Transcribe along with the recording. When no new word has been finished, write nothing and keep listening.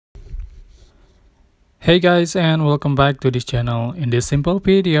Hey guys, and welcome back to this channel. In this simple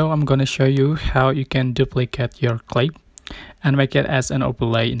video, I'm gonna show you how you can duplicate your clip and make it as an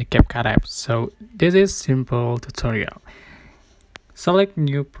overlay in the CapCut app. So this is simple tutorial. Select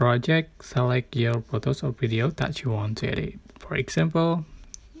new project, select your photos or video that you want to edit. For example,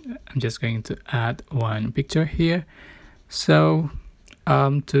 I'm just going to add one picture here. So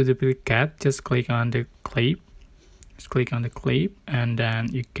to duplicate, just click on the clip. Just click on the clip and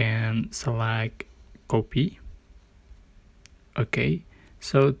then you can select copy. Okay,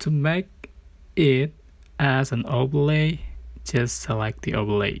 so to make it as an overlay, just select the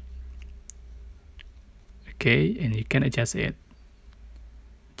overlay. Okay, and you can adjust it.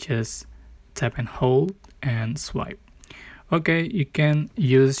 Just tap and hold and swipe. Okay, you can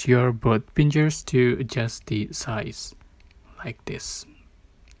use your both fingers to adjust the size like this.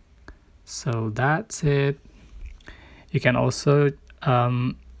 So that's it. You can also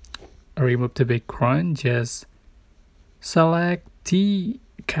remove the background. Just select the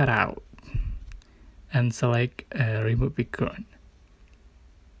cutout and select remove background.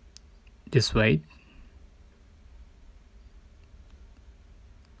 Just wait.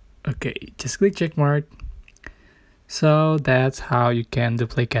 Okay, just click check mark. So that's how you can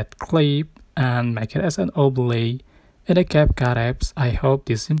duplicate clip and make it as an overlay in the CapCut apps. I hope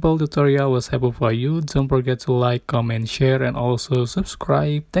this simple tutorial was helpful for you. Don't forget to like, comment, share, and also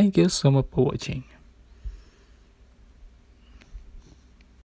subscribe. Thank you so much for watching.